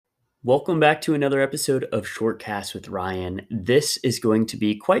Welcome back to another episode of Shortcast with Ryan. This is going to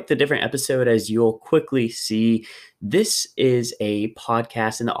be quite the different episode, as you'll quickly see. This is a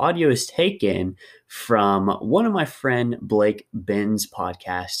podcast, and the audio is taken from one of my friend Blake Ben's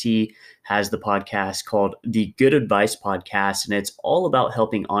podcasts. He has the podcast called the Good Advice Podcast, and it's all about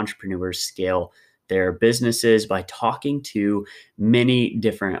helping entrepreneurs scale their businesses by talking to many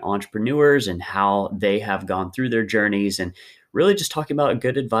different entrepreneurs and how they have gone through their journeys, and really just talking about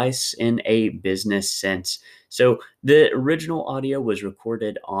good advice in a business sense. So the original audio was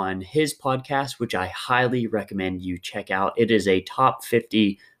recorded on his podcast, which I highly recommend you check out. It is a top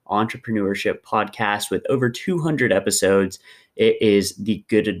 50 entrepreneurship podcast with over 200 episodes. It is the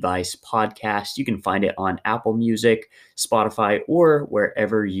Good Advice Podcast. You can find it on Apple Music, Spotify, or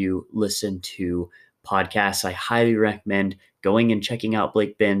wherever you listen to podcasts. I highly recommend going and checking out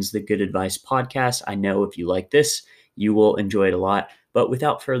Blake Ben's The Good Advice Podcast. I know if you like this, you will enjoy it a lot. But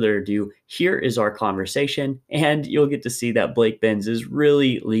without further ado, here is our conversation, and you'll get to see that Blake Benz is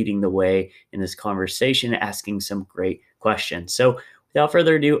really leading the way in this conversation, asking some great questions. So without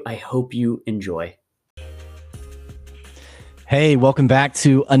further ado, I hope you enjoy. Hey, welcome back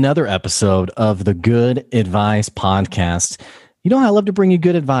to another episode of the Good Advice Podcast. You know, I love to bring you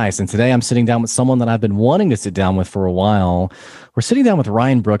good advice. And today I'm sitting down with someone that I've been wanting to sit down with for a while. We're sitting down with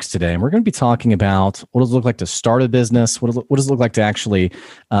Ryan Brooks today, and we're going to be talking about what does it look like to start a business? What does it look like to actually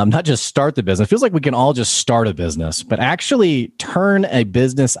not just start the business? It feels like we can all just start a business, but actually turn a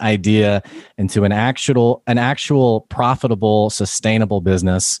business idea into an actual profitable, sustainable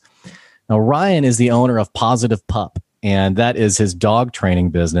business. Now, Ryan is the owner of Positive Pup, and that is his dog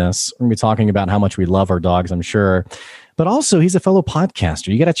training business. We're going to be talking about how much we love our dogs, I'm sure. But also, he's a fellow podcaster.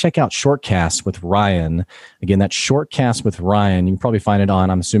 You got to check out Shortcast with Ryan. Again, that's Shortcast with Ryan. You can probably find it on,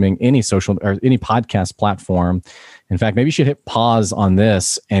 I'm assuming, any social or any podcast platform. In fact, maybe you should hit pause on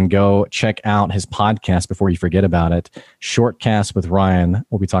this and go check out his podcast before you forget about it. Shortcast with Ryan.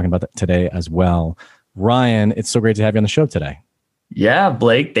 We'll be talking about that today as well. Ryan, it's so great to have you on the show today. Yeah,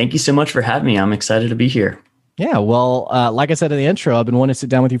 Blake, thank you so much for having me. I'm excited to be here. Yeah, well, like I said in the intro, I've been wanting to sit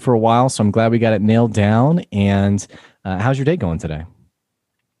down with you for a while, so I'm glad we got it nailed down. And how's your day going today?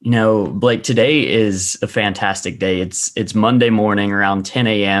 You know, Blake, today is a fantastic day. It's Monday morning around 10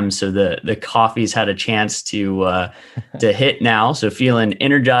 a.m. So the coffee's had a chance to hit now. So feeling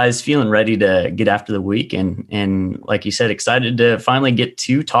energized, feeling ready to get after the week, and like you said, excited to finally get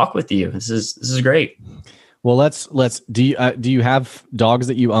to talk with you. This is great. Well, let's do you have dogs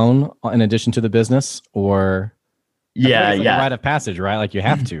that you own in addition to the business, or? Yeah. Rite of passage, right? Like you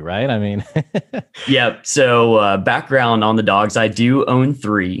have to, right? I mean, yeah. So background on the dogs, I do own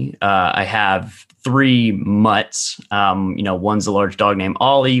three. I have three mutts. One's a large dog named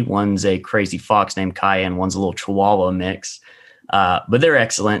Ollie, one's a crazy fox named Kaya, and one's a little Chihuahua mix. But they're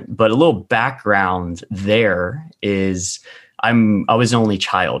excellent. But a little background there is I was an only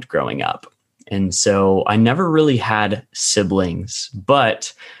child growing up. And so I never really had siblings,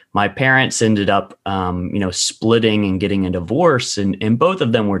 but my parents ended up, splitting and getting a divorce, and both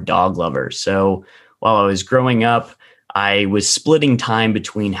of them were dog lovers. So while I was growing up, I was splitting time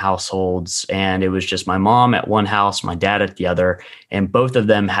between households, and it was just my mom at one house, my dad at the other, and both of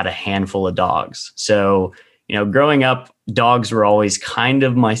them had a handful of dogs. So, growing up, dogs were always kind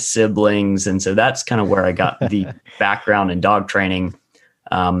of my siblings. And so that's kind of where I got the background in dog training.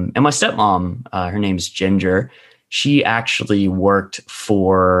 And my stepmom, her name's Ginger. She actually worked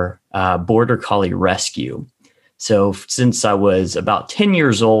for Border Collie Rescue. So since I was about 10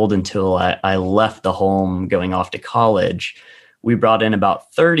 years old until I left the home going off to college, we brought in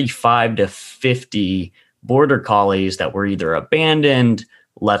about 35 to 50 Border Collies that were either abandoned,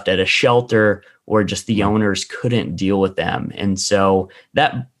 left at a shelter, or just the owners couldn't deal with them. And so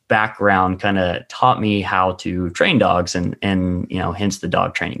that background kind of taught me how to train dogs and hence the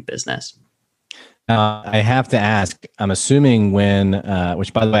dog training business. I have to ask, I'm assuming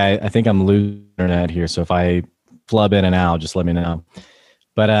which by the way, I think I'm losing internet here. So if I flub in and out, just let me know.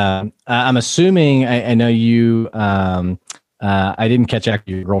 But I'm assuming, I know you, I didn't catch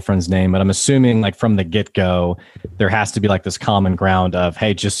your girlfriend's name, but I'm assuming like from the get-go, there has to be like this common ground of,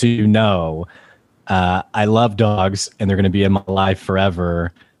 hey, just so you know, I love dogs and they're going to be in my life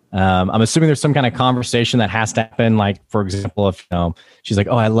forever. I'm assuming there's some kind of conversation that has to happen. Like, for example, if she's like,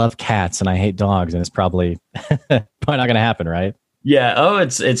 "Oh, I love cats and I hate dogs," and it's probably not going to happen, right? Yeah. Oh,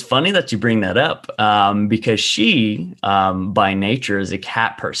 it's funny that you bring that up because she, by nature, is a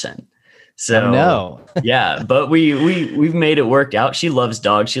cat person. So no, yeah, but we've made it work out. She loves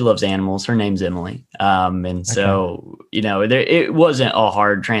dogs. She loves animals. Her name's Emily. And so it wasn't a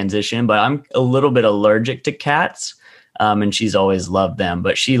hard transition, but I'm a little bit allergic to cats. and she's always loved them,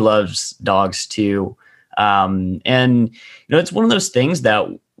 but she loves dogs too. And it's one of those things that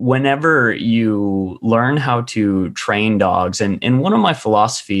whenever you learn how to train dogs, and one of my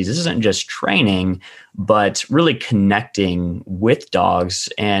philosophies isn't just training, but really connecting with dogs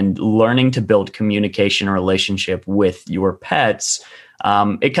and learning to build communication and relationship with your pets.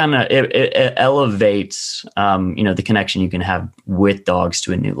 It elevates, the connection you can have with dogs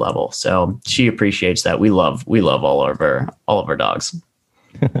to a new level. So she appreciates that. We love all of our dogs.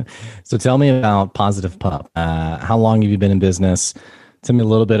 So tell me about Positive Pup. How long have you been in business? Tell me a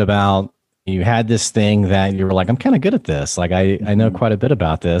little bit about, you had this thing that you were like, I'm kind of good at this. Like I know quite a bit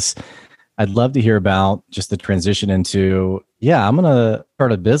about this. I'd love to hear about just the transition into, I'm going to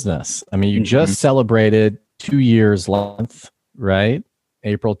start a business. I mean, you just celebrated 2 years length, right?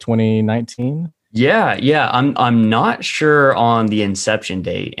 April 2019. Yeah. I'm not sure on the inception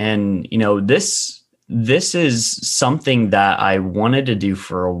date. And, this is something that I wanted to do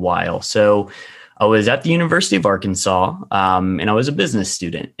for a while. So I was at the University of Arkansas, and I was a business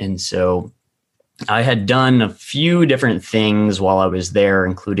student. And so I had done a few different things while I was there,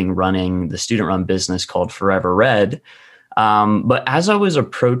 including running the student-run business called Forever Red. But as I was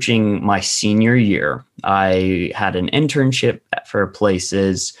approaching my senior year, I had an internship for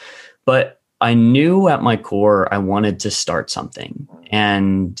places, but I knew at my core I wanted to start something.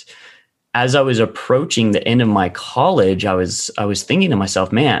 And as I was approaching the end of my college, I was thinking to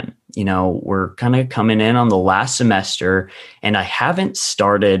myself, man, we're kind of coming in on the last semester and I haven't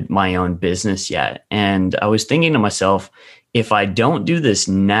started my own business yet. And I was thinking to myself, if I don't do this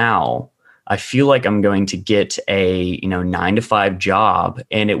now, I feel like I'm going to get a 9-to-5 job,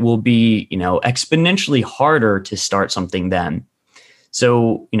 and it will be exponentially harder to start something then.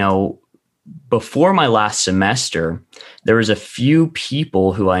 So before my last semester, there was a few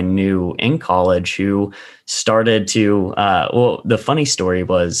people who I knew in college who started to, the funny story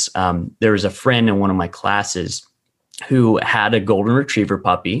was there was a friend in one of my classes who had a golden retriever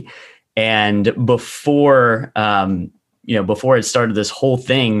puppy. And before it started this whole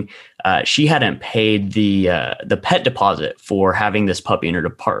thing, she hadn't paid the pet deposit for having this puppy in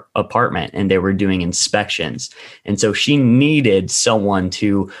her apartment, and they were doing inspections. And so she needed someone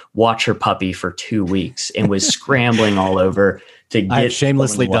to watch her puppy for 2 weeks and was scrambling all over to get. I've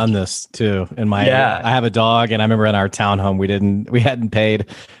shamelessly done this too. I have a dog, and I remember in our townhome, we hadn't paid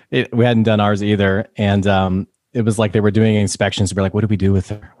it. We hadn't done ours either. And it was like they were doing inspections. We're like, what do we do with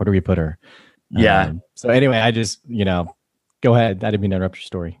her? Where do we put her? Yeah. So anyway, I just, go ahead. I didn't mean to interrupt your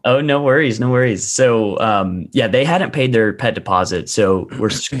story. Oh, no worries. So, they hadn't paid their pet deposit. So we're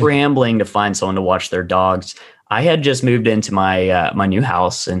scrambling to find someone to watch their dogs. I had just moved into my new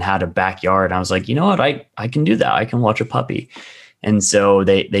house and had a backyard. I was like, you know what? I can do that. I can watch a puppy. And so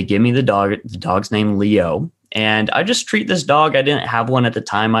they give me the dog. The dog's named Leo. And I just treat this dog. I didn't have one at the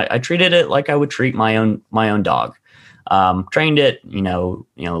time. I treated it like I would treat my own dog. Trained it,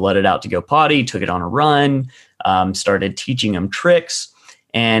 let it out to go potty, took it on a run, started teaching him tricks.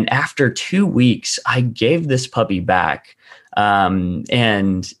 And after 2 weeks, I gave this puppy back.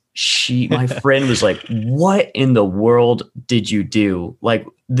 And my friend was like, what in the world did you do? Like,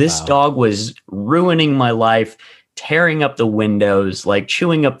 this dog was ruining my life, tearing up the windows, like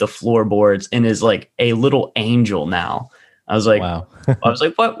chewing up the floorboards, and is like a little angel now. I was like, wow. I was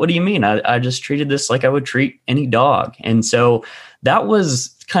like, what do you mean? I just treated this like I would treat any dog. And so that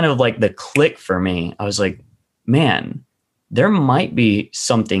was kind of like the click for me. I was like, man, there might be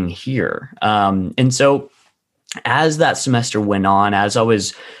something here. And so as that semester went on, as I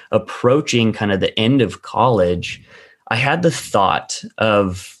was approaching kind of the end of college, I had the thought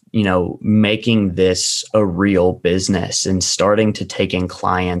of, making this a real business and starting to take in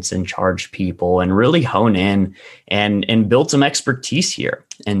clients and charge people and really hone in and build some expertise here.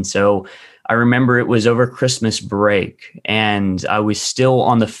 And so I remember it was over Christmas break and I was still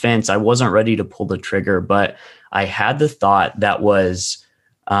on the fence. I wasn't ready to pull the trigger, but I had the thought that was,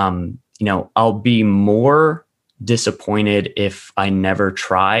 I'll be more disappointed if I never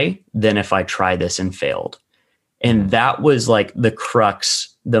try than if I try this and failed. And that was like the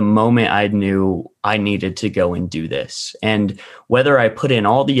crux, the moment I knew I needed to go and do this. And whether I put in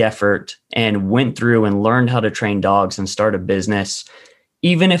all the effort and went through and learned how to train dogs and start a business,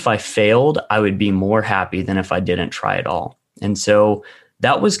 even if I failed, I would be more happy than if I didn't try at all. And so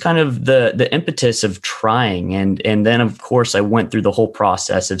that was kind of the impetus of trying. And then, of course, I went through the whole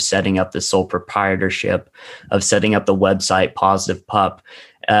process of setting up the sole proprietorship, of setting up the website, Positive Pup.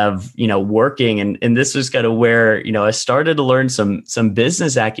 of, working. And this was kind of where, I started to learn some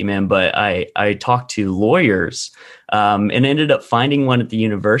business acumen, but I talked to lawyers and ended up finding one at the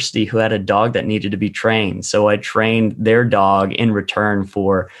university who had a dog that needed to be trained. So I trained their dog in return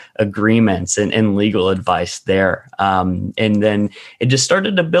for agreements and legal advice there. And then it just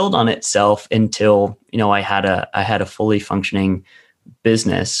started to build on itself until, I had a fully functioning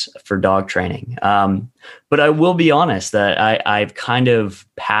business for dog training. But I will be honest that I've kind of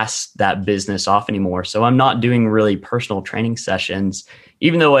passed that business off anymore. So I'm not doing really personal training sessions,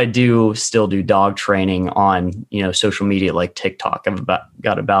 even though I do still do dog training on, social media like TikTok. I've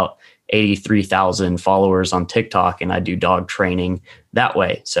got about 83,000 followers on TikTok, and I do dog training that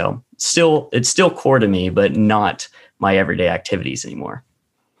way. So it's still core to me, but not my everyday activities anymore.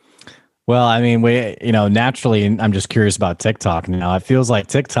 Well, I mean, naturally, I'm just curious about TikTok now. It feels like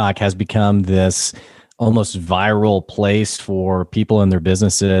TikTok has become this almost viral place for people in their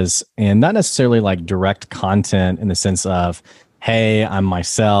businesses, and not necessarily like direct content in the sense of, hey, I'm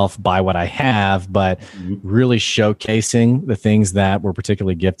myself, buy what I have, but really showcasing the things that we're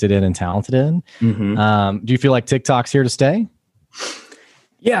particularly gifted in and talented in. Do you feel like TikTok's here to stay?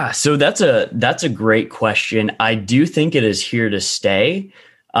 Yeah, so that's a great question. I do think it is here to stay.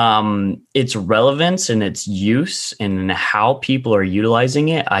 Its relevance and its use and how people are utilizing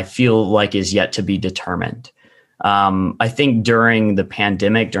it, I feel like is yet to be determined. I think during the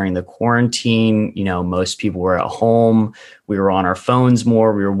pandemic, during the quarantine, most people were at home. We were on our phones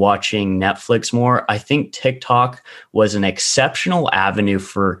more. We were watching Netflix more. I think TikTok was an exceptional avenue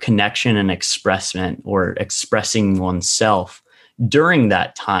for connection and expressment or expressing oneself during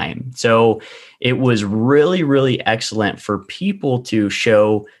that time. So it was really, really excellent for people to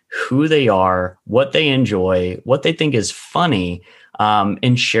show who they are, what they enjoy, what they think is funny,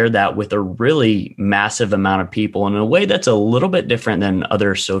 and share that with a really massive amount of people in a way that's a little bit different than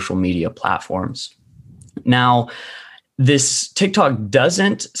other social media platforms. Now, this TikTok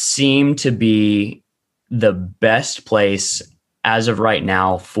doesn't seem to be the best place as of right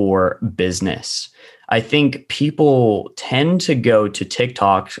now for business. I think people tend to go to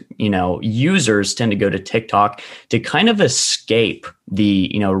TikTok, users tend to go to TikTok to kind of escape the,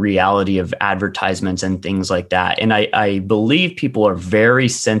 reality of advertisements and things like that. And I believe people are very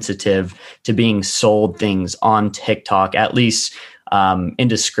sensitive to being sold things on TikTok, at least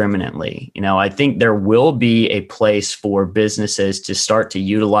indiscriminately. I think there will be a place for businesses to start to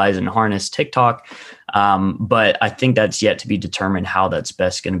utilize and harness TikTok. But I think that's yet to be determined how that's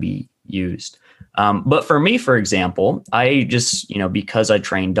best going to be used. But for me, for example, I just, because I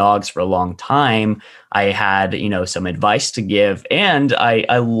trained dogs for a long time, I had, some advice to give, and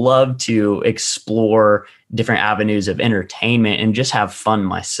I love to explore different avenues of entertainment and just have fun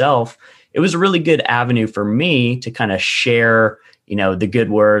myself. It was a really good avenue for me to kind of share, the good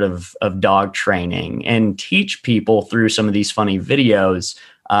word of dog training and teach people through some of these funny videos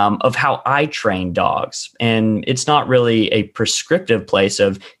of how I train dogs. And it's not really a prescriptive place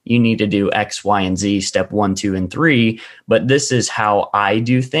of you need to do X, Y, and Z, step 1, 2, and 3, but this is how I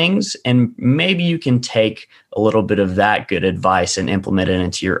do things. And maybe you can take a little bit of that good advice and implement it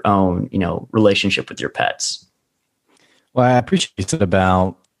into your own, relationship with your pets. Well, I appreciate you said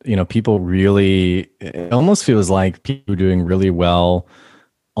about, people really, it almost feels like people are doing really well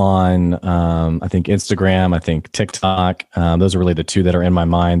on I think Instagram, I think TikTok. Those are really the two that are in my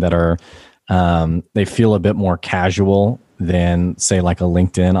mind that are they feel a bit more casual than say like a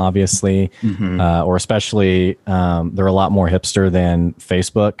LinkedIn, obviously, or especially they're a lot more hipster than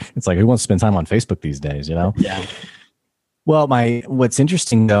Facebook. It's like, who wants to spend time on Facebook these days, Yeah. Well, what's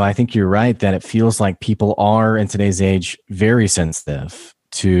interesting though, I think you're right that it feels like people are in today's age very sensitive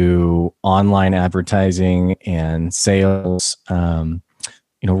to online advertising and sales.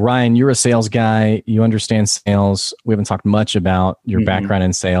 Ryan, you're a sales guy. You understand sales. We haven't talked much about your background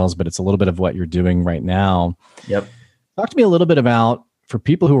in sales, but it's a little bit of what you're doing right now. Yep. Talk to me a little bit about, for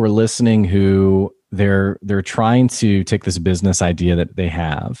people who are listening, who they're trying to take this business idea that they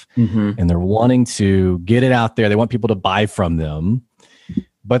have and they're wanting to get it out there. They want people to buy from them,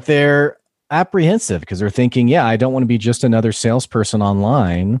 but they're apprehensive because they're thinking, yeah, I don't want to be just another salesperson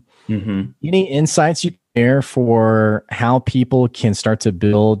online. Any insights you share for how people can start to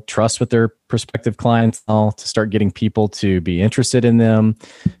build trust with their prospective clientele, to start getting people to be interested in them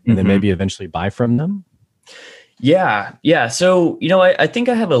and then maybe eventually buy from them? Yeah. So, I think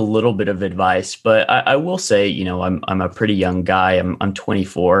I have a little bit of advice, but I will say, I'm a pretty young guy. I'm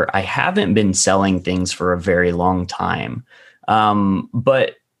 24. I haven't been selling things for a very long time.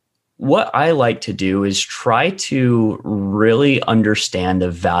 But what I like to do is try to really understand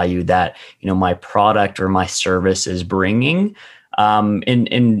the value that, my product or my service is bringing. And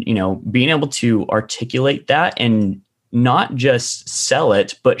being able to articulate that and not just sell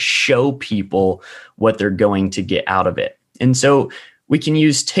it, but show people what they're going to get out of it. And so we can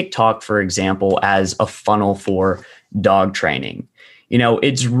use TikTok, for example, as a funnel for dog training.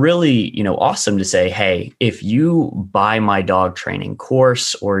 It's really, awesome to say, hey, if you buy my dog training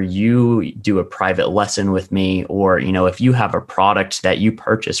course, or you do a private lesson with me, or, if you have a product that you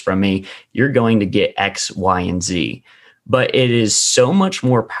purchase from me, you're going to get X, Y, and Z. But it is so much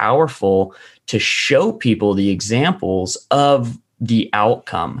more powerful to show people the examples of the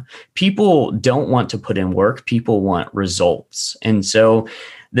outcome. People don't want to put in work. People want results. And so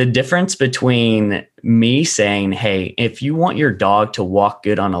the difference between me saying, hey, if you want your dog to walk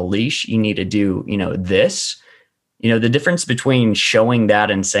good on a leash, you need to do, this, the difference between showing that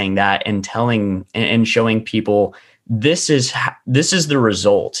and saying that and telling and showing people, this is the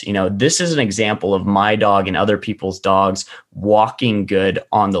result. This is an example of my dog and other people's dogs walking good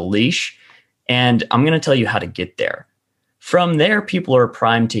on the leash. And I'm going to tell you how to get there. From there, people are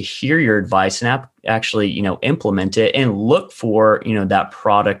primed to hear your advice and actually, implement it and look for, that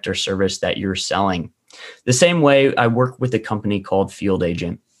product or service that you're selling. The same way I work with a company called Field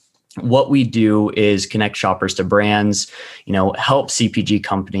Agent. What we do is connect shoppers to brands, help CPG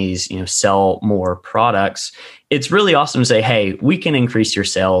companies, sell more products. It's really awesome to say, hey, we can increase your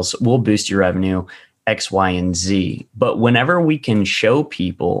sales. We'll boost your revenue. X, Y, and Z. But whenever we can show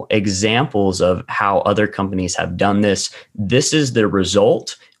people examples of how other companies have done this, this is the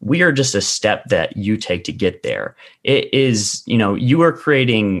result. We are just a step that you take to get there. It is, you are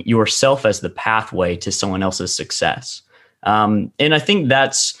creating yourself as the pathway to someone else's success. And I think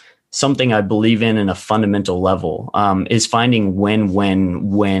that's something I believe in a fundamental level, is finding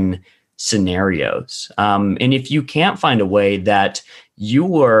win-win-win scenarios. And if you can't find a way that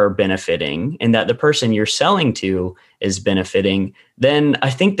you are benefiting and that the person you're selling to is benefiting, then I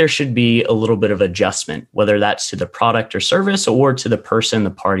think there should be a little bit of adjustment, whether that's to the product or service or to the person,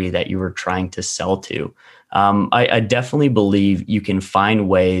 the party that you were trying to sell to. I definitely believe you can find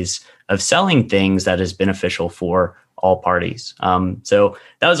ways of selling things that is beneficial for all parties. So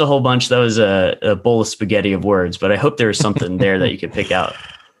that was a whole bunch. That was a bowl of spaghetti of words, but I hope there's something there that you could pick out.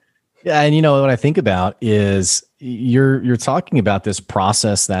 Yeah, and what I think about is you're talking about this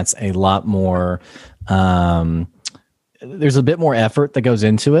process that's a lot more. There's a bit more effort that goes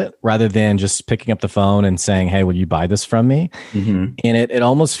into it rather than just picking up the phone and saying, "Hey, will you buy this from me?" Mm-hmm. And it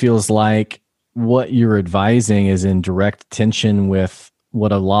almost feels like what you're advising is in direct tension with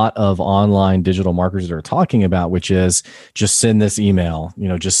what a lot of online digital marketers are talking about, which is just send this email.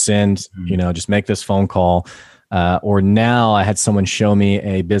 Just send. Just make this phone call. Or now I had someone show me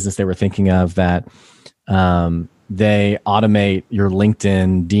a business they were thinking of that they automate your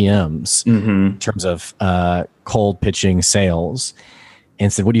LinkedIn DMs in terms of cold pitching sales,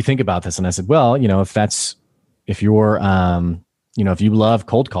 and said, "What do you think about this?" And I said, "Well, if you love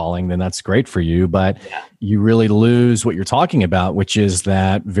cold calling, then that's great for you, but you really lose what you're talking about, which is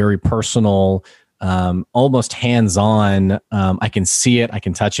that very personal, almost hands-on, I can see it, I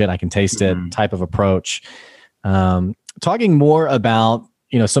can touch it, I can taste it type of approach." Talking more about,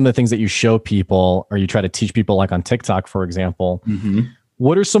 some of the things that you show people or you try to teach people, like on TikTok, for example,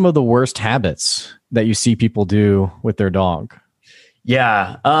 what are some of the worst habits that you see people do with their dog?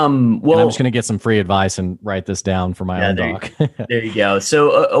 Yeah. Well, I'm just going to get some free advice and write this down for my own dog. There you go.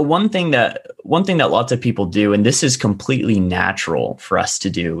 So one thing that lots of people do, and this is completely natural for us to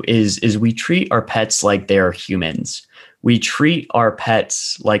do, is we treat our pets like they're humans. We treat our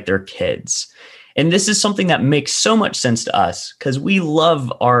pets like they're kids. And this is something that makes so much sense to us because we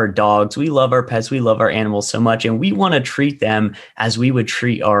love our dogs, we love our pets, we love our animals so much, and we want to treat them as we would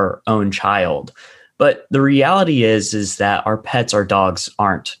treat our own child. But the reality is that our pets, our dogs,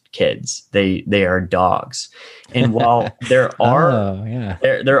 aren't kids. They are dogs. And while there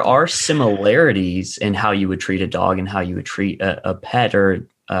are similarities in how you would treat a dog and how you would treat a pet or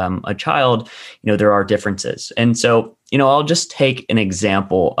a child, there are differences. And so, I'll just take an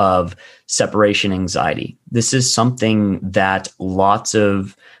example of separation anxiety. This is something that lots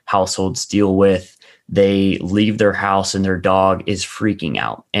of households deal with. They leave their house and their dog is freaking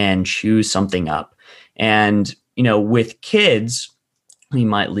out and chews something up. And, with kids, we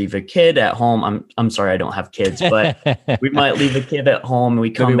might leave a kid at home. I'm sorry, I don't have kids, but we might leave a kid at home and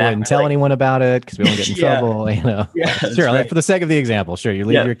we come back. We wouldn't tell anyone about it because we don't get in trouble. Yeah, sure. Right. For the sake of the example, sure. You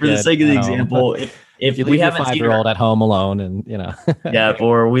leave your kid. For the sake of the example, if you we leave your haven't seen 5-year-old at home alone and, yeah,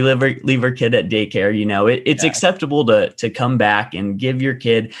 or we leave our kid at daycare, it's Yeah. acceptable to come back and give your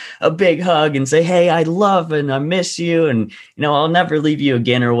kid a big hug and say, hey, I love and I miss you. And, I'll never leave you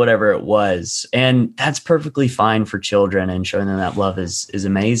again or whatever it was. And that's perfectly fine for children, and showing them that love is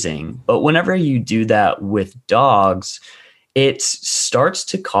amazing. But whenever you do that with dogs, it starts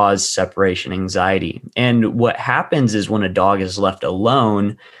to cause separation anxiety. And what happens is when a dog is left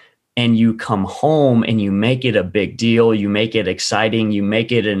alone, and you come home and you make it a big deal, you make it exciting, you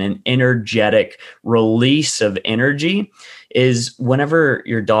make it an energetic release of energy, is whenever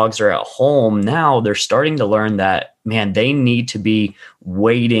your dogs are at home now, they're starting to learn that, man, they need to be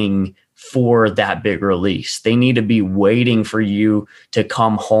waiting for that big release. They need to be waiting for you to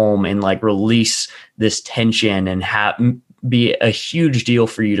come home and like release this tension and be a huge deal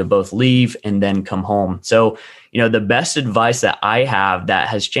for you to both leave and then come home. So, the best advice that I have that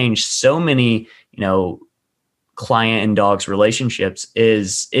has changed so many, client and dogs relationships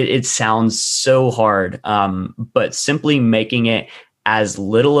is it sounds so hard, but simply making it as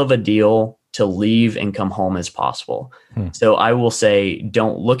little of a deal to leave and come home as possible. So I will say,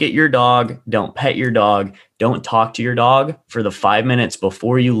 don't look at your dog, don't pet your dog, don't talk to your dog for the 5 minutes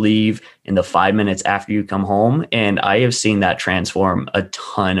before you leave and the 5 minutes after you come home. And I have seen that transform a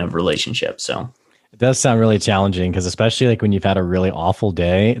ton of relationships. So it does sound really challenging, because especially like when you've had a really awful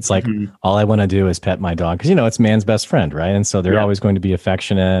day, it's like all I want to do is pet my dog, because it's man's best friend, right? And so they're always going to be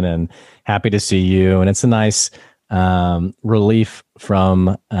affectionate and happy to see you, and it's a nice relief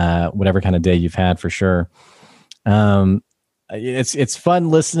from whatever kind of day you've had, for sure. It's fun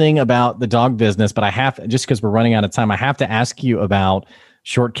listening about the dog business, but I have, just because we're running out of time, I have to ask you about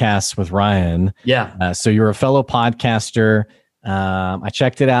Shortcasts with Ryan. Yeah. So you're a fellow podcaster. I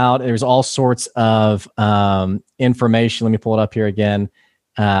checked it out. There's all sorts of information. Let me pull it up here again.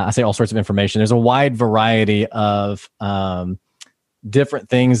 I say all sorts of information. There's a wide variety of different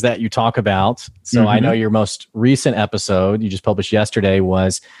things that you talk about. So I know your most recent episode you just published yesterday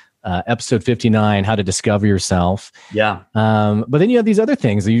was episode 59, How to Discover Yourself. Yeah. But then you have these other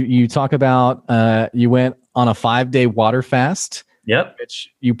things. You talk about you went on a 5-day water fast. Yep. Which,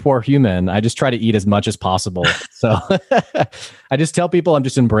 you poor human. I just try to eat as much as possible. So I just tell people I'm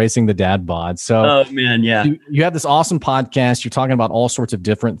just embracing the dad bod. So, oh man, yeah. You have this awesome podcast. You're talking about all sorts of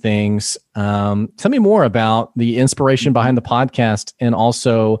different things. Tell me more about the inspiration behind the podcast, and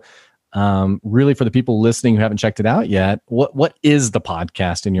also really for the people listening who haven't checked it out yet, what is the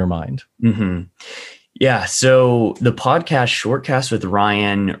podcast in your mind? Yeah. So the podcast Shortcast with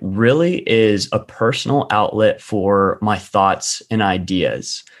Ryan really is a personal outlet for my thoughts and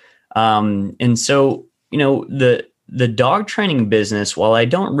ideas. And so, the dog training business, while I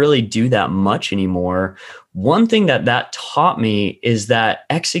don't really do that much anymore, one thing that taught me is that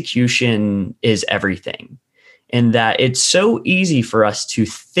execution is everything. And that it's so easy for us to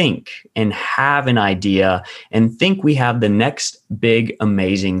think and have an idea and think we have the next big,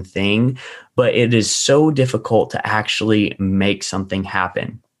 amazing thing, but it is so difficult to actually make something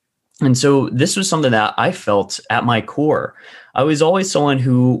happen. And so this was something that I felt at my core. I was always someone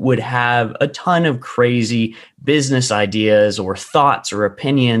who would have a ton of crazy business ideas or thoughts or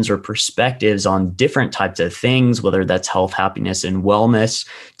opinions or perspectives on different types of things, whether that's health, happiness, and wellness,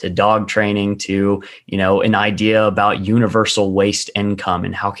 to dog training, to, an idea about universal waste income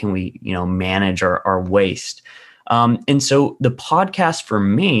and how can we, manage our waste. And so the podcast for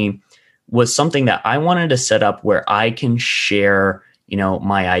me was something that I wanted to set up where I can share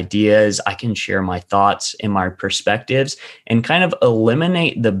my ideas, I can share my thoughts and my perspectives, and kind of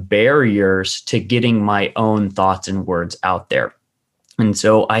eliminate the barriers to getting my own thoughts and words out there. And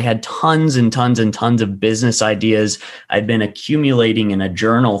so I had tons and tons and tons of business ideas I'd been accumulating in a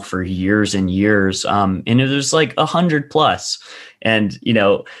journal for years and years. And it was like 100 plus. And,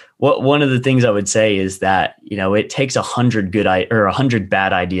 one of the things I would say is that, it takes 100 100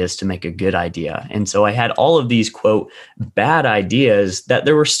 bad ideas to make a good idea. And so I had all of these, quote, bad ideas that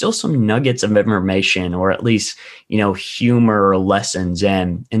there were still some nuggets of information, or at least, humor or lessons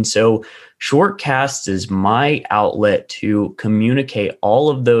in. And so Shortcasts is my outlet to communicate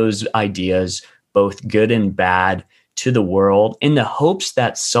all of those ideas, both good and bad, to the world, in the hopes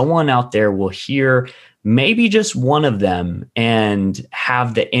that someone out there will hear maybe just one of them and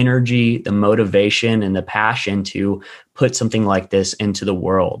have the energy, the motivation, and the passion to put something like this into the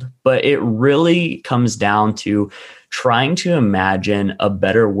world. But it really comes down to trying to imagine a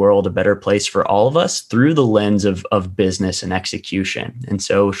better world, a better place for all of us through the lens of business and execution. And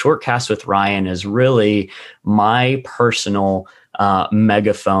so Shortcast with Ryan is really my personal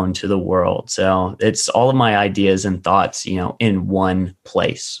megaphone to the world. So it's all of my ideas and thoughts, in one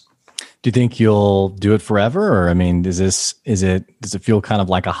place. Do you think you'll do it forever? Or I mean, does it feel kind of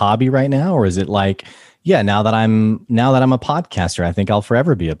like a hobby right now? Or is it like, yeah, now that I'm a podcaster, I think I'll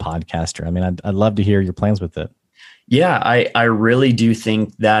forever be a podcaster. I mean, I'd love to hear your plans with it. Yeah, I really do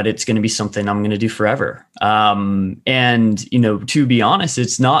think that it's going to be something I'm going to do forever. And, to be honest,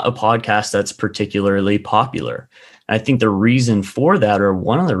 it's not a podcast that's particularly popular. I think the reason for that, or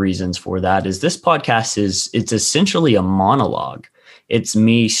one of the reasons for that, is this podcast it's essentially a monologue. It's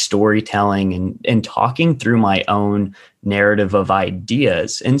me storytelling and talking through my own narrative of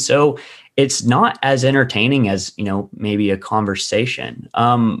ideas. And so it's not as entertaining as, maybe a conversation.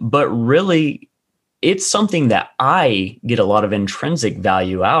 But really, it's something that I get a lot of intrinsic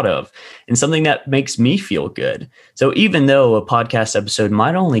value out of and something that makes me feel good. So even though a podcast episode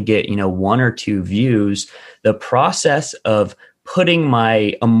might only get, 1 or 2 views, the process of putting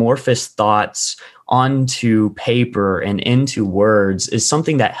my amorphous thoughts onto paper and into words is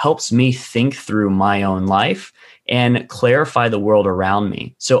something that helps me think through my own life and clarify the world around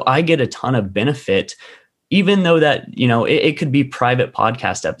me. So I get a ton of benefit, even though that, it could be private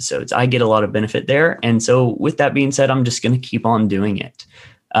podcast episodes. I get a lot of benefit there. And so with that being said, I'm just going to keep on doing it.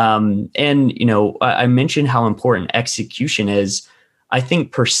 I mentioned how important execution is. I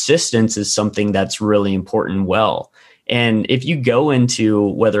think persistence is something that's really important. And if you go into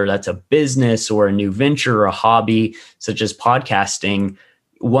whether that's a business or a new venture or a hobby, such as podcasting,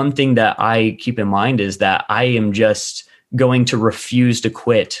 one thing that I keep in mind is that I am just going to refuse to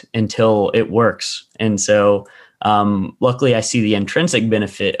quit until it works. And so luckily, I see the intrinsic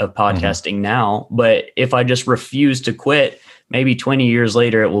benefit of podcasting now. But if I just refuse to quit, maybe 20 years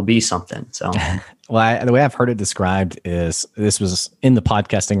later, it will be something. So, well, the way I've heard it described is this was in the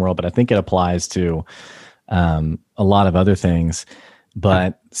podcasting world, but I think it applies to a lot of other things.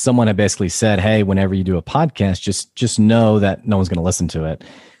 But someone had basically said, hey, whenever you do a podcast, just know that no one's going to listen to it.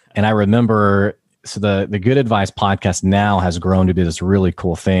 And I remember, so the Good Advice podcast now has grown to be this really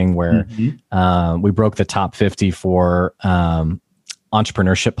cool thing where we broke the top 50 for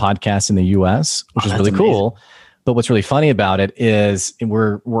entrepreneurship podcasts in the US, which is really amazing. Cool. But what's really funny about it is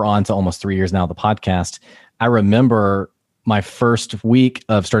we're on to almost 3 years now of the podcast. I remember my first week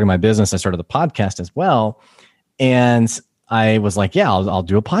of starting my business, I started the podcast as well. And I was like, yeah, I'll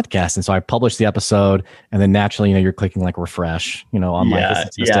do a podcast. And so I published the episode, and then naturally, you're clicking like refresh, on my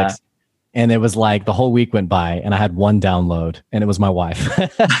statistics. Yeah. And it was like the whole week went by and I had 1 download, and it was my wife.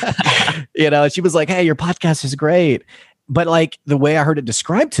 And she was like, hey, your podcast is great. But like the way I heard it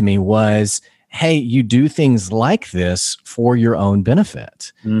described to me was, hey, you do things like this for your own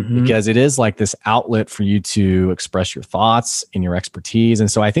benefit, because it is like this outlet for you to express your thoughts and your expertise. And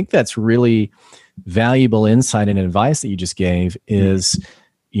so I think that's really valuable insight and advice that you just gave is,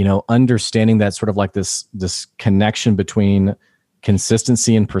 understanding that sort of like this connection between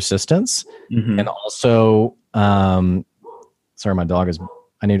consistency and persistence. And also, sorry, my dog is,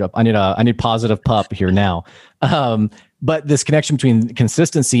 I need positive pup here now. But this connection between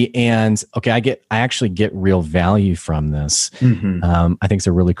consistency and, okay, I actually get real value from this. I think it's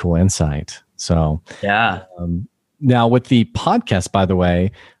a really cool insight. So yeah. Now with the podcast, by the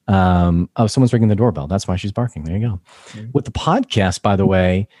way, someone's ringing the doorbell. That's why she's barking. There you go. With the podcast, by the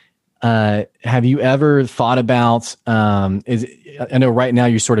way, have you ever thought about, I know right now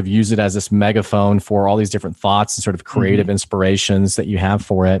you sort of use it as this megaphone for all these different thoughts and sort of creative inspirations that you have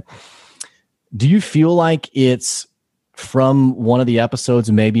for it. Do you feel like it's from one of the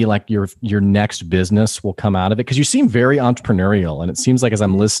episodes, maybe like your next business will come out of it? Because you seem very entrepreneurial, and it seems like as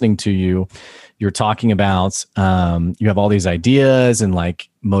I'm listening to you, you're talking about, you have all these ideas and like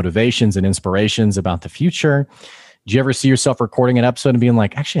motivations and inspirations about the future. Do you ever see yourself recording an episode and being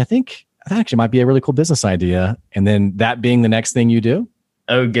like, actually, I think that actually might be a really cool business idea, and then that being the next thing you do?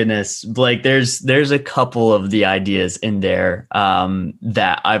 Oh goodness. Like there's a couple of the ideas in there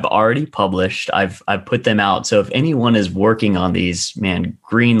that I've already published. I've put them out. So if anyone is working on these, man,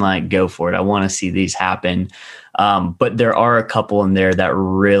 green light, go for it. I want to see these happen. But there are a couple in there that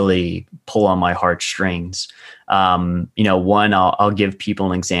really pull on my heartstrings. One I'll give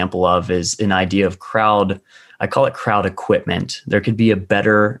people an example of is an idea of I call it crowd equipment. There could be a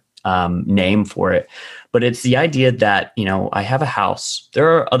better name for it. But it's the idea that, I have a house.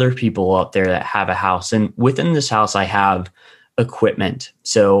 There are other people out there that have a house. And within this house, I have equipment.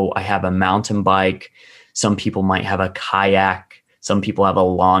 So I have a mountain bike. Some people might have a kayak. Some people have a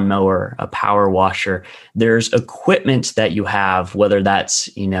lawnmower, a power washer. There's equipment that you have, whether that's,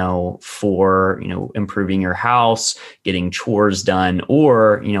 for, improving your house, getting chores done,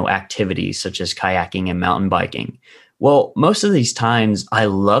 or, activities such as kayaking and mountain biking. Well, most of these times I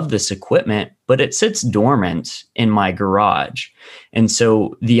love this equipment, but it sits dormant in my garage. And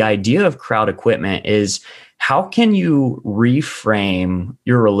so the idea of crowd equipment is, how can you reframe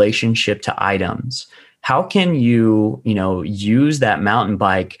your relationship to items? How can you, use that mountain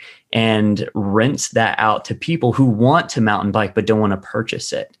bike and rent that out to people who want to mountain bike but don't want to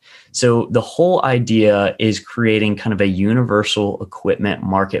purchase it? So the whole idea is creating kind of a universal equipment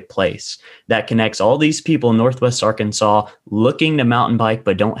marketplace that connects all these people in Northwest Arkansas looking to mountain bike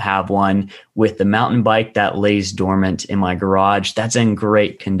but don't have one, with the mountain bike that lays dormant in my garage that's in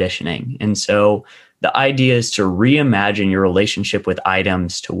great conditioning. And so the idea is to reimagine your relationship with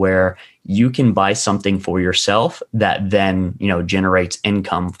items to where you can buy something for yourself that then, generates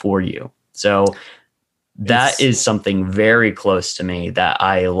income for you. So that is something very close to me that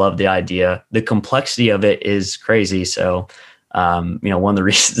I love the idea. The complexity of it is crazy. So, one of the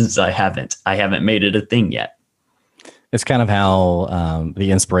reasons I haven't made it a thing yet. It's kind of how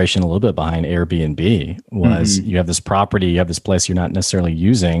the inspiration a little bit behind Airbnb was. You have this property, you have this place you're not necessarily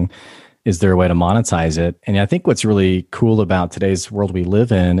using. Is there a way to monetize it? And I think what's really cool about today's world we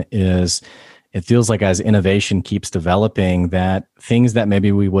live in is it feels like as innovation keeps developing, that things that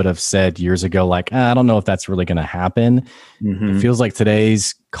maybe we would have said years ago, like, I don't know if that's really going to happen. It feels like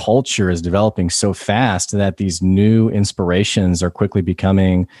today's culture is developing so fast that these new inspirations are quickly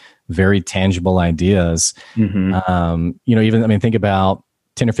becoming very tangible ideas. Think about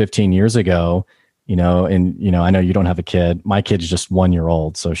 10 or 15 years ago, I know you don't have a kid. My kid's just 1 year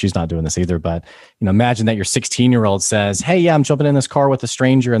old, so she's not doing this either. But, imagine that your 16-year-old says, hey, yeah, I'm jumping in this car with a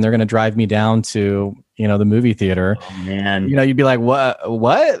stranger and they're going to drive me down to, the movie theater. Oh, man. You'd be like, what,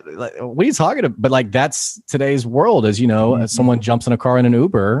 like, what are you talking about? But like, that's today's world, as as someone jumps in a car in an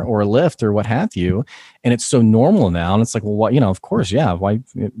Uber or a Lyft or what have you. And it's so normal now. And it's like, well, what, of course. Yeah. Why?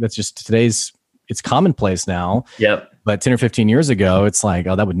 That's just it's commonplace now. Yep. But 10 or 15 years ago, it's like,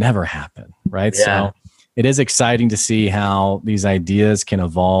 oh, that would never happen. Right. Yeah. So it is exciting to see how these ideas can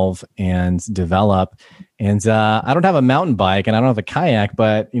evolve and develop. And I don't have a mountain bike and I don't have a kayak,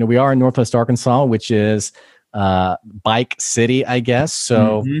 but, we are in Northwest Arkansas, which is bike city, I guess.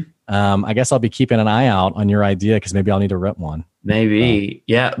 So I guess I'll be keeping an eye out on your idea because maybe I'll need to rent one. Maybe.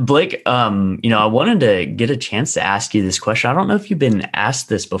 Yeah. Blake, I wanted to get a chance to ask you this question. I don't know if you've been asked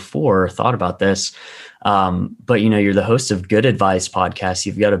this before or thought about this, but you're the host of Good Advice podcast.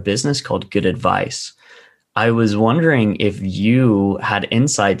 You've got a business called Good Advice. I was wondering if you had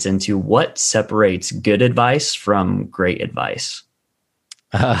insights into what separates good advice from great advice.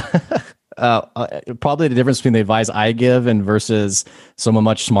 Probably the difference between the advice I give and versus someone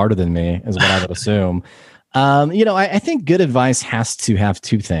much smarter than me is what I would assume. I think good advice has to have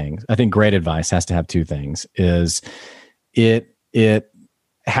two things. I think great advice has to have two things. Is it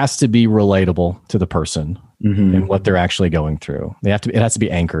has to be relatable to the person and what they're actually going through. It has to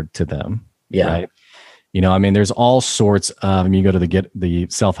be anchored to them. Yeah. Right. There's all sorts of, you go to the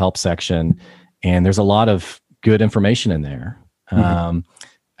self-help section and there's a lot of good information in there.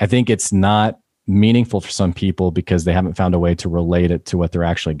 I think it's not meaningful for some people because they haven't found a way to relate it to what they're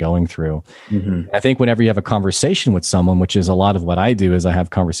actually going through. I think whenever you have a conversation with someone, which is a lot of what I do, is I have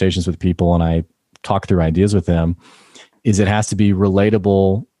conversations with people and I talk through ideas with them, is it has to be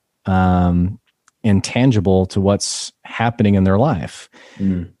relatable and tangible to what's happening in their life.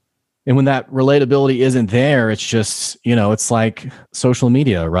 And when that relatability isn't there, it's just, it's like social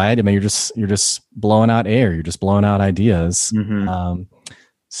media, right? I mean, you're just blowing out air. You're just blowing out ideas.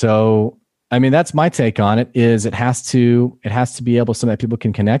 So, I mean, that's my take on it. Is it has to be able something that people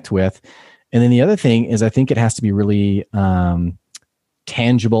can connect with, and then the other thing is I think it has to be really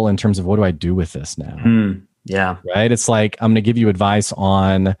tangible in terms of what do I do with this now? Yeah, right. It's like I'm going to give you advice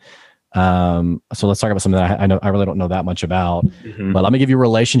on. So let's talk about something that I really don't know that much about, but I'm gonna give you a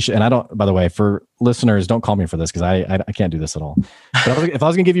relationship. And I don't, by the way, for listeners, don't call me for this because I can't do this at all. But if I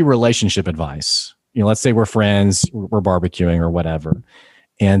was gonna give you relationship advice, let's say we're friends, we're barbecuing or whatever,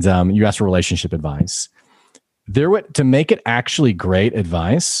 and you ask for relationship advice, to make it actually great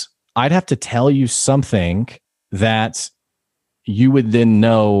advice, I'd have to tell you something that you would then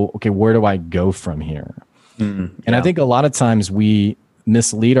know, okay, where do I go from here? And I think a lot of times we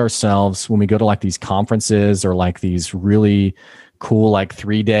mislead ourselves when we go to like these conferences or like these really cool like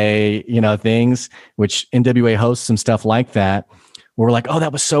 3-day things, which NWA hosts some stuff like that, where we're like, oh,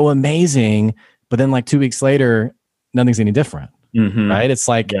 that was so amazing, but then like 2 weeks later nothing's any different. Right? It's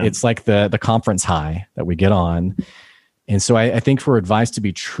like it's like the conference high that we get on. And so I think for advice to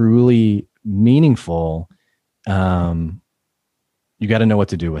be truly meaningful, you got to know what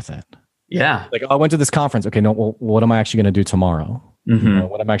to do with it. Yeah. Like, oh, I went to this conference. Okay, no, well, what am I actually going to do tomorrow?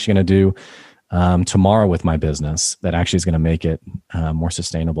 What am I actually going to do tomorrow with my business that actually is going to make it more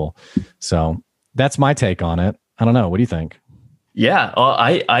sustainable. So that's my take on it. I don't know. What do you think? Yeah, well,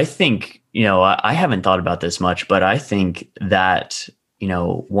 I think, I haven't thought about this much, but I think that,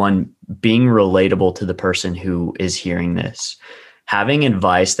 one, being relatable to the person who is hearing this, having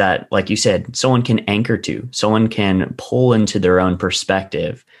advice that, like you said, someone can anchor to, someone can pull into their own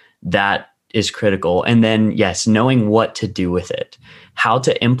perspective, that is critical. And then, yes, knowing what to do with it, how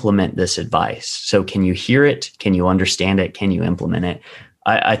to implement this advice. So can you hear it? Can you understand it? Can you implement it?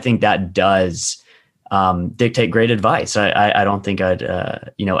 I think that does dictate great advice. I don't think I'd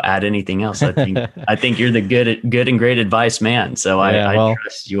add anything else. I think you're the good and great advice man. So I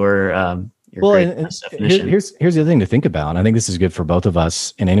trust your great definition. Here's the other thing to think about. And I think this is good for both of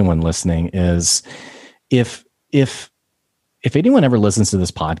us and anyone listening is if anyone ever listens to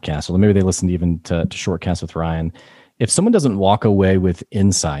this podcast, or maybe they listen even to Shortcast with Ryan, if someone doesn't walk away with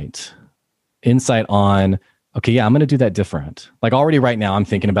insight on, okay, yeah, I'm going to do that different. Like already right now, I'm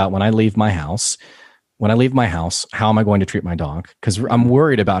thinking about when I leave my house, how am I going to treat my dog? Because I'm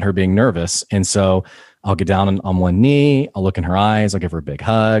worried about her being nervous. And so I'll get down on one knee, I'll look in her eyes, I'll give her a big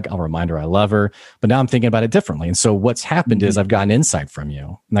hug, I'll remind her I love her. But now I'm thinking about it differently. And so what's happened is I've gotten insight from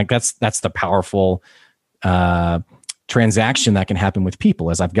you. Like that's the powerful transaction that can happen with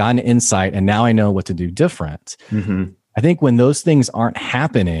people, as I've gotten insight and now I know what to do different. Mm-hmm. I think when those things aren't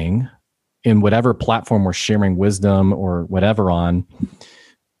happening in whatever platform we're sharing wisdom or whatever on,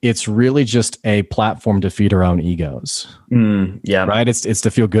 it's really just a platform to feed our own egos. Yeah. Right. It's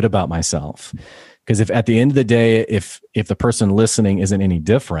to feel good about myself. Because if at the end of the day, if the person listening isn't any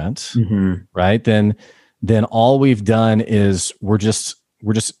different, right, then all we've done is we're just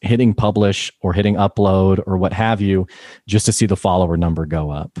hitting publish or hitting upload or what have you, just to see the follower number go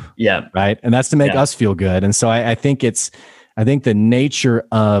up. Yeah. Right. And that's to make us feel good. And so I think the nature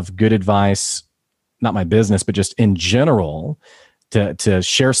of good advice, not my business, but just in general, to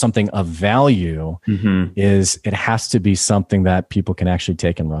share something of value is it has to be something that people can actually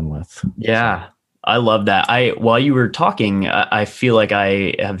take and run with. Yeah. So. I love that. While you were talking, I feel like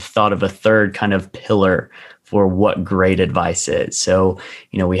I have thought of a third kind of pillar for what great advice is. So,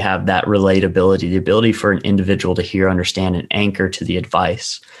 we have that relatability, the ability for an individual to hear, understand, and anchor to the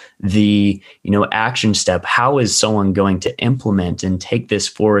advice. The, action step, how is someone going to implement and take this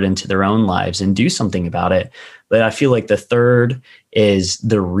forward into their own lives and do something about it? But I feel like the third is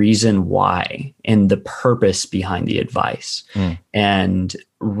the reason why and the purpose behind the advice. And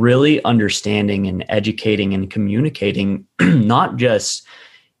really understanding and educating and communicating not just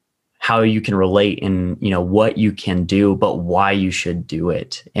how you can relate and what you can do, but why you should do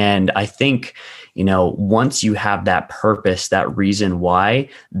it. And I think once you have that purpose, that reason why,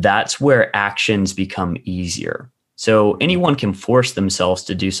 that's where actions become easier. So anyone can force themselves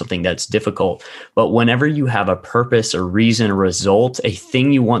to do something that's difficult, but whenever you have a purpose, a reason, a result, a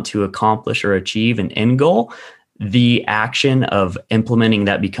thing you want to accomplish or achieve, an end goal, the action of implementing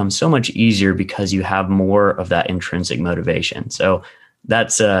that becomes so much easier because you have more of that intrinsic motivation. So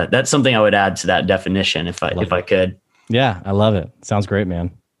that's something I would add to that definition if I could. Yeah, I love it. Sounds great,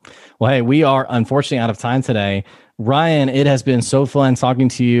 man. Well, hey, we are unfortunately out of time today. Ryan, it has been so fun talking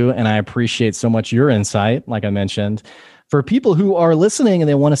to you, and I appreciate so much your insight, like I mentioned. For people who are listening and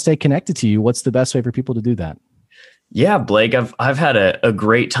they want to stay connected to you, what's the best way for people to do that? Yeah, Blake, I've had a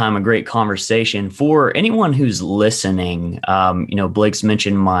great time, a great conversation. For anyone who's listening, Blake's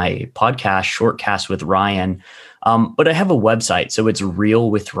mentioned my podcast, Shortcast with Ryan, but I have a website, so it's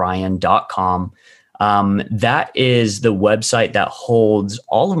realwithryan.com. That is the website that holds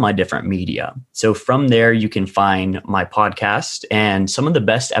all of my different media. So from there, you can find my podcast and some of the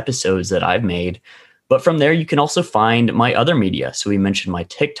best episodes that I've made. But from there, you can also find my other media. So we mentioned my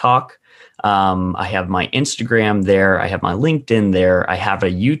TikTok. I have my Instagram there. I have my LinkedIn there. I have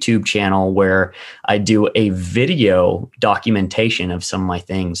a YouTube channel where I do a video documentation of some of my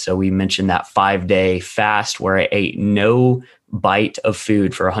things. So we mentioned that 5-day fast where I ate no bite of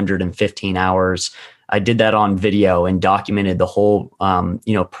food for 115 hours. I did that on video and documented the whole,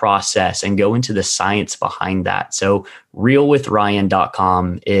 process and go into the science behind that. So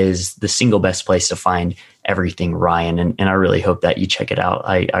realwithryan.com is the single best place to find everything Ryan. And I really hope that you check it out.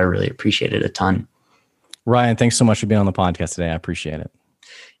 I really appreciate it a ton. Ryan, thanks so much for being on the podcast today. I appreciate it.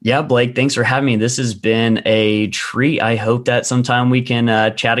 Yeah, Blake, thanks for having me. This has been a treat. I hope that sometime we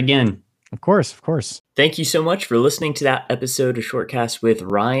can chat again. Of course, of course. Thank you so much for listening to that episode of Shortcast with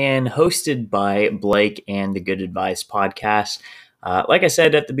Ryan, hosted by Blake and the Good Advice Podcast. Like I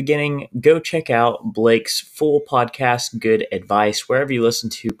said at the beginning, go check out Blake's full podcast, Good Advice, wherever you listen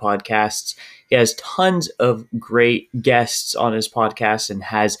to podcasts. He has tons of great guests on his podcast and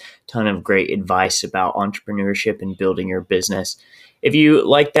has a ton of great advice about entrepreneurship and building your business. If you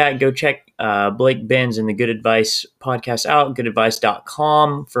like that, go check Blake Benz and the Good Advice podcast out,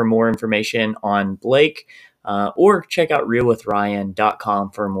 goodadvice.com for more information on Blake, or check out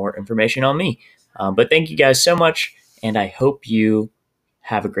realwithryan.com for more information on me. But thank you guys so much, and I hope you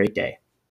have a great day.